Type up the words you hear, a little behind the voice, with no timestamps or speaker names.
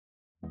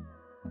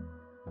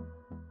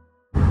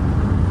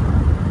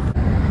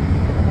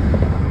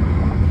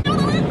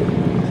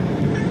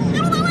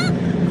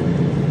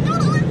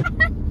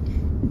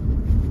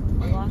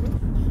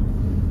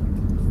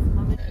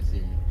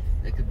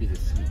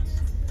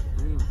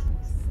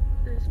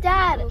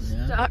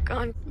stuck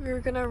on. We're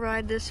gonna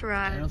ride this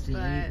ride. I don't see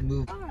any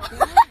move. No, I'm gonna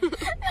one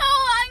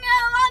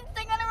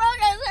thing on a roller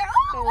coaster.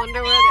 I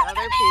wonder where the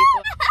other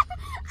people.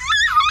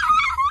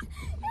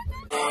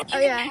 Oh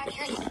yeah.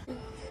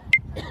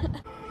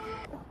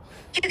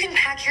 You can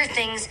pack your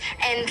things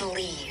and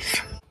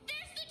leave.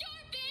 There's the door,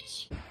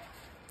 bitch.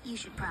 You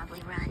should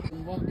probably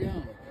run. Walk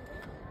down.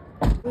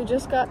 We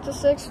just got to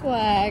Six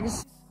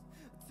Flags.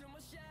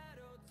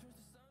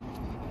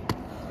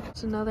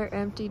 It's another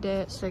empty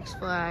day at Six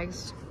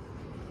Flags.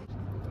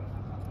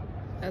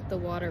 At the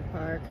water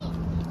park.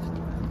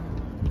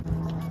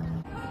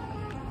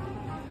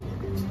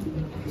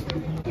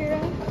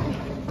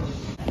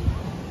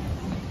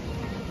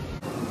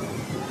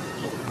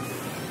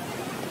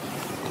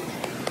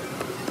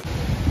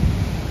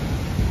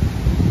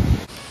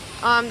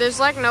 There's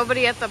like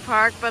nobody at the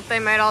park, but they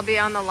might all be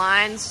on the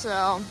line,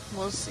 so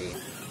we'll see. Isn't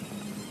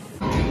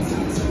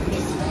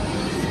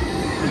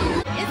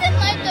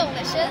life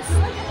delicious?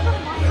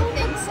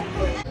 Thanks.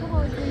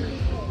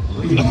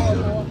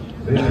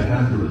 They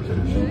have your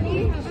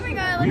attention. Oh my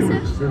god, We are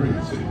Alexa.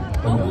 experiencing a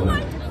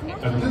delay.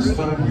 At this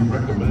time, we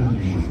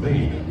recommend you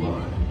remain in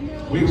line.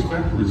 We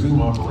expect to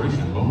resume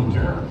operation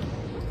momentarily.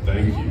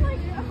 Thank you.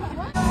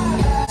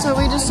 So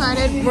we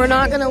decided we're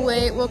not gonna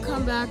wait, we'll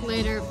come back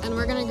later, and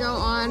we're gonna go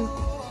on,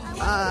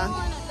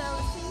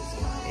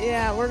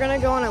 yeah, we're gonna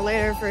go on it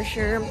later for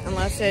sure,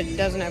 unless it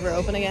doesn't ever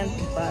open again,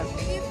 but.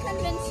 You've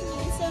convinced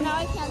me, so now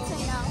I can't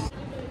say no.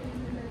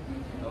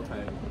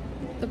 Okay.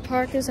 The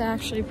park is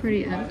actually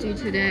pretty empty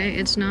today,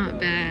 it's not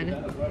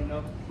bad.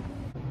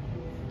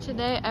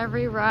 Today,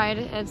 every ride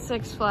at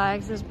Six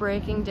Flags is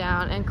breaking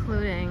down,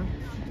 including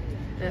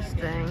this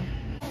thing.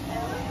 Look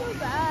at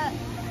that.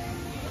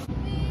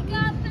 We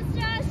got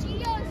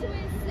pistachios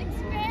with 6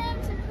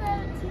 grams of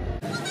protein.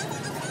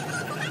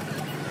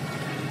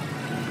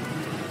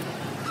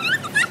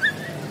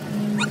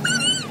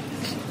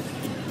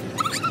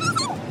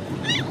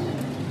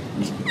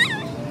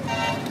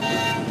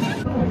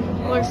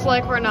 Looks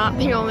like we're not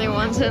the only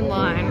ones in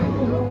line.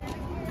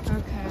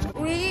 Okay.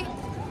 We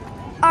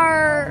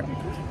are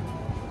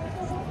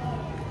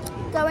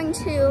going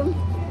to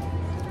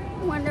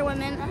Wonder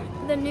Woman,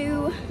 the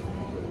new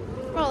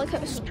roller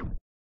coaster.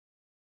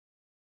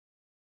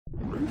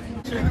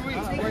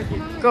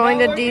 Going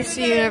to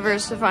DC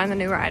Universe to find the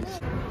new ride.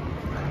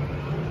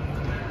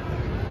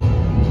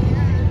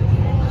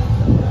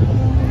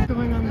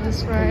 Going on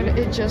this ride,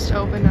 it just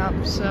opened up,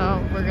 so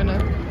we're gonna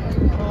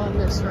go on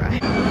this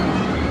ride.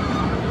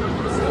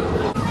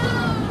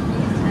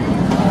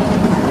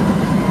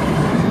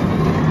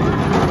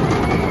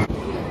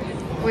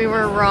 We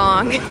were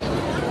wrong.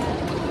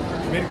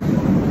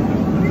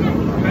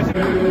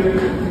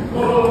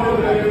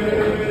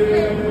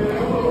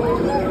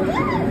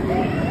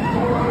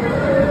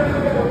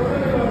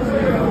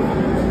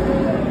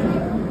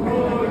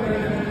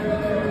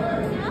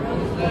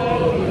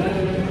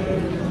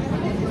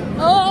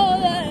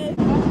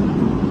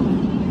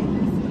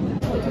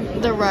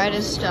 The ride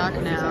is stuck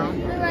now.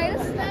 The ride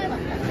is stuck.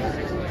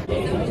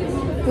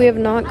 We have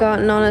not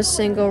gotten on a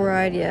single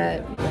ride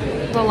yet.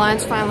 The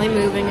line's finally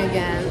moving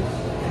again.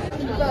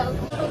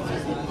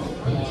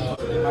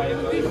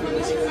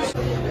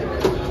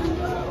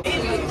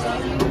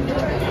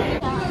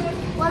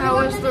 How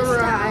was the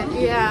ride?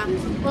 Yeah.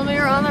 When we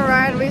were on the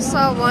ride, we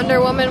saw Wonder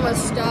Woman was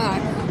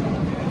stuck.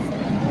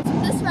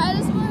 This ride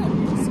is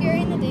more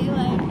scary in the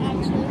daylight,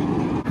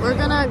 actually. We're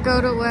gonna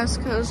go to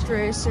West Coast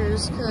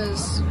Racers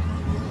because,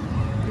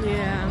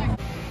 yeah.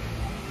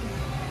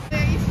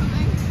 Where are you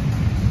filming?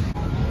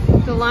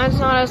 The line's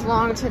not as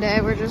long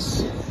today. We're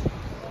just,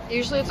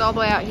 usually it's all the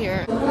way out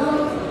here.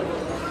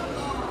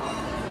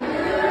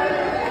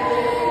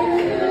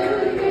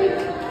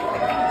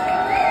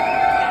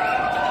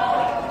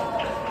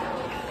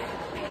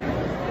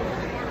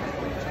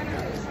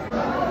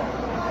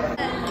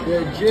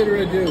 Yeah,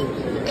 jitteradoo.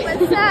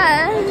 What's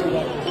that?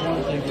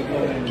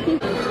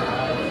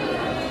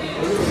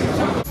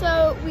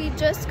 So we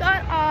just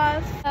got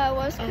off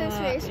West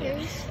Coast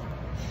Racers.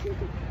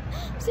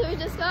 So we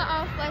just got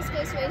off West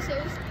Coast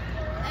Racers,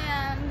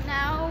 and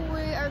now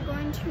we are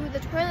going to the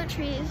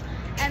toiletries,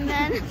 and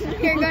then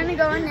we're gonna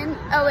go in.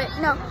 Oh wait,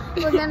 no,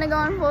 we're gonna go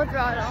on full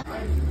throttle.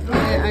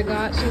 Okay, I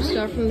got some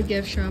stuff from the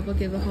gift shop. I'll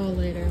give a haul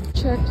later.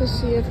 Check to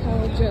see if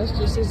Hall of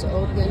Justice is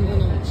open.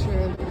 We're not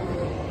sure.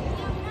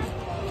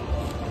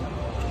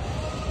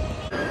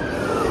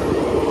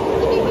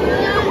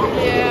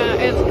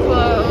 Yeah, it's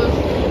closed.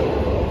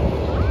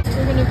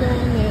 We're gonna go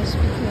on this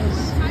because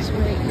it's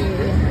right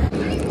here.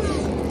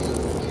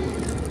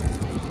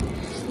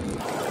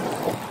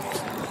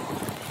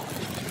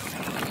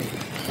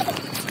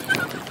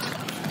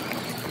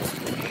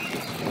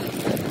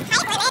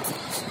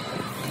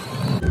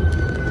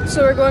 So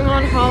we're going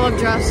on Hall of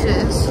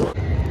Justice.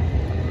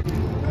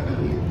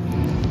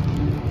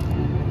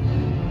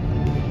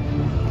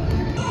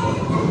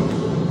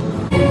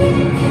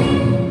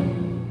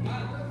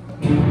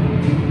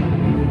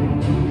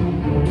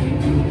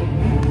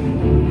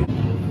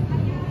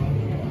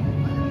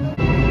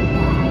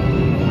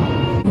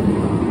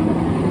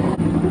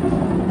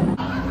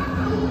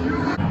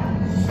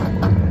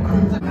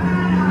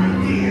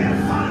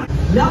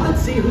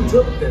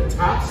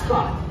 top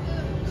spot.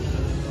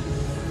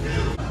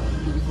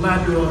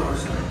 Glad you're on our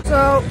side.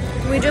 So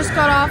we just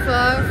got off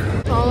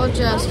of Hall of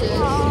Justice.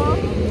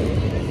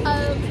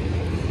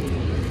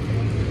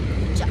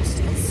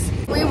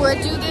 We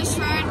would do this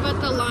ride, but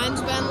the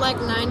line's been like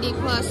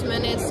 90+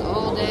 minutes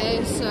all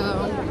day,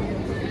 so.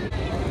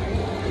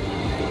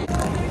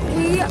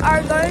 We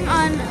are going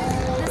on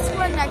this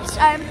one next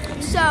time,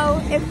 so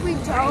if we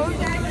don't,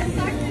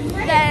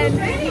 then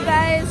you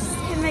guys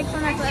can make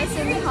fun of us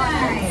in the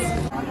comments.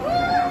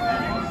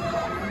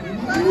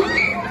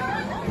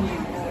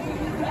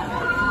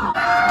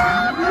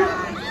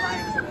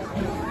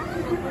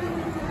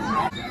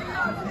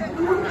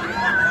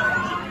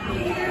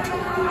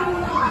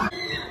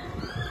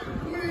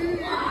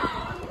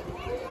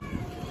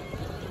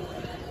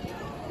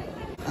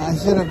 I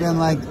should have been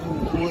like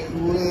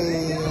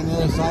way on the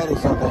other side or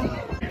something.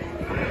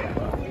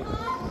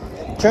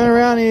 Turn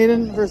around,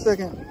 Eden, for a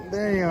second.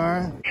 There you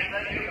are.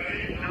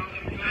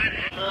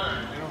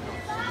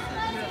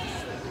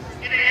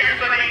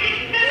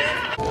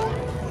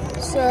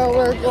 So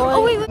we're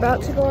going,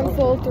 about to go on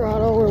full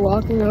throttle. We're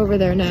walking over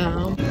there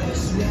now.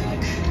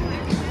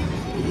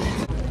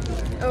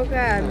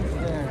 Okay,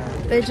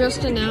 they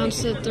just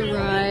announced that the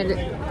ride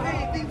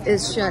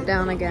is shut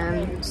down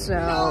again,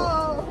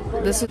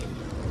 so this is...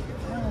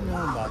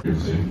 A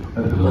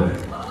delay.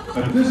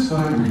 At this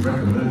time, we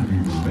recommend you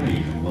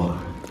remain in line.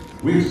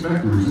 We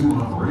expect to resume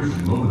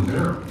operation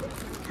momentarily.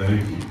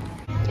 Thank you.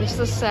 It's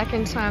the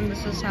second time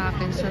this has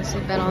happened since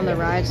we've been on the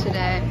ride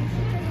today.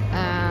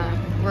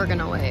 We're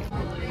gonna wait.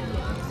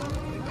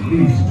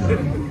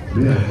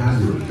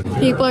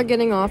 People are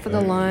getting off of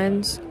the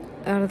lines,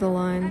 out of the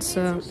line,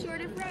 so.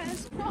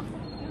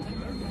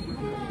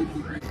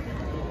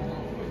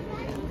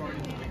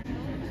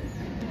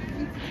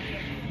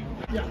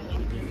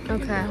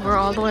 Okay, we're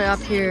all the way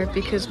up here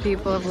because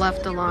people have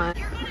left the line.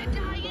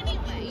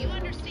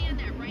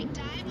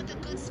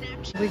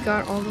 We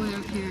got all the way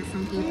up here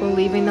from people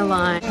leaving the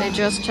line. They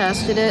just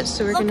tested it,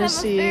 so we're gonna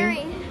see.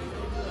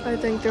 I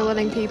think they're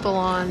letting people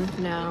on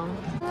now.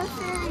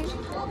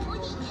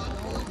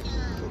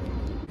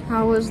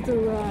 How was the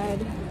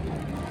ride?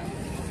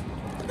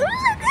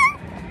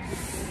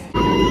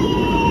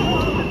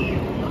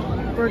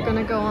 We're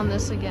gonna go on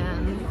this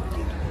again.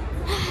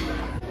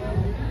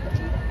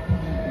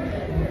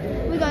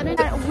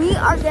 We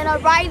are gonna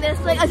ride this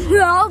like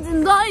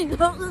 1,000 times.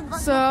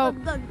 So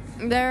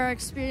they're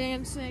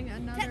experiencing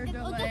another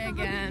delay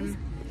again.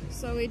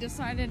 So we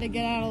decided to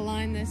get out of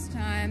line this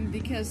time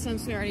because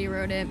since we already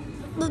rode it.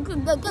 Look.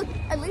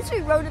 At least we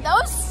rode it. That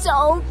was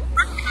so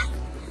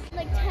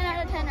like 10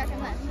 out of 10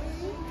 recommend.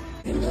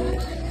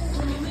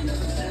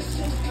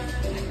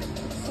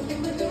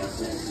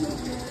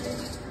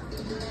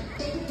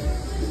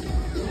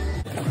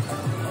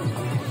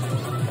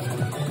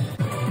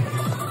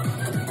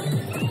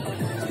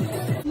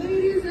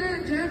 Ladies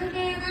and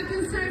gentlemen, at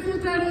this time, full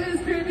throttle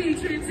is currently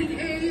experiencing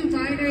a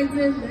minor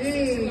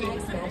delay.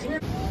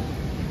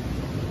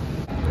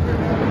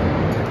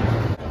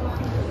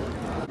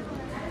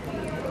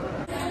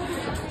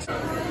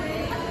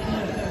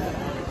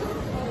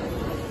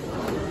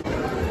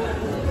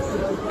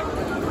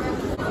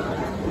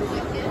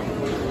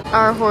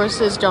 Our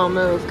horses don't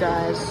move,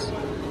 guys.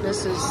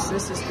 This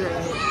is great.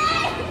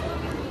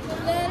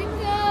 Let it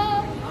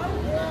go.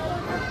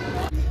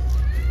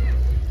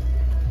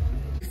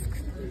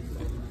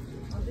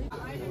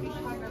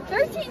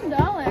 $13.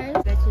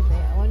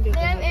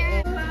 Damn,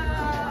 Aaron.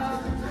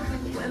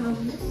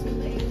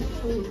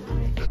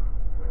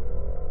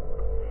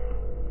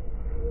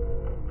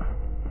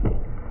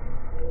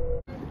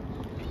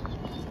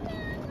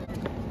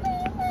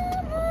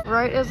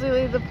 Right as we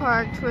leave the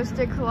park,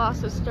 Twisted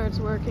Colossus starts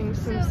working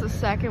since the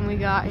second we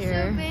got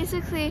here. So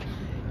basically,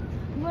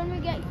 when we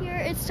get here,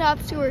 it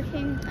stops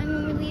working, and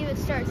when we leave, it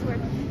starts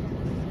working.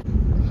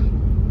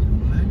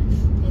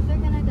 If they're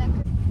gonna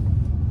decorate.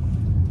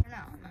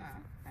 No.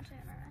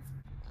 Actually,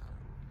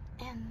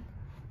 no. And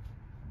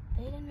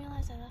they didn't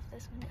realize I left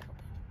this window open.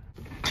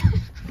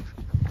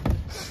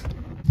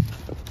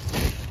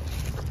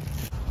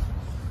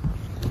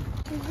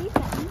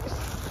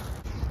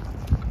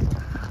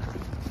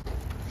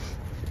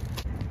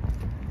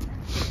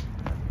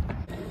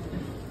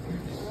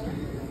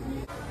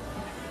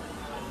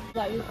 Is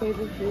that your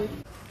favorite food?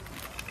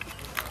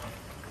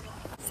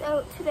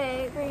 So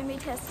today we're gonna be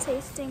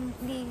tasting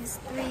these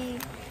 3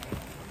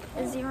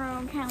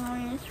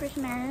 0-calorie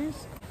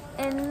sweeteners.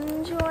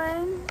 Enjoy.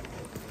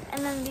 And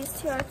then these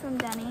 2 are from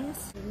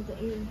Denny's.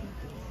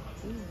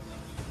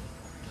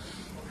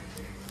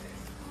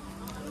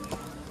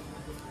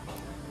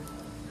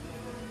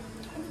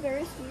 It's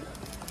very sweet.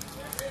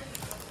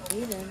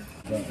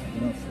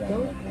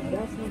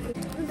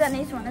 The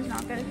Denny's one is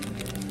not good.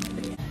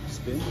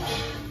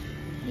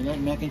 You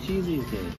like mac and cheese these days?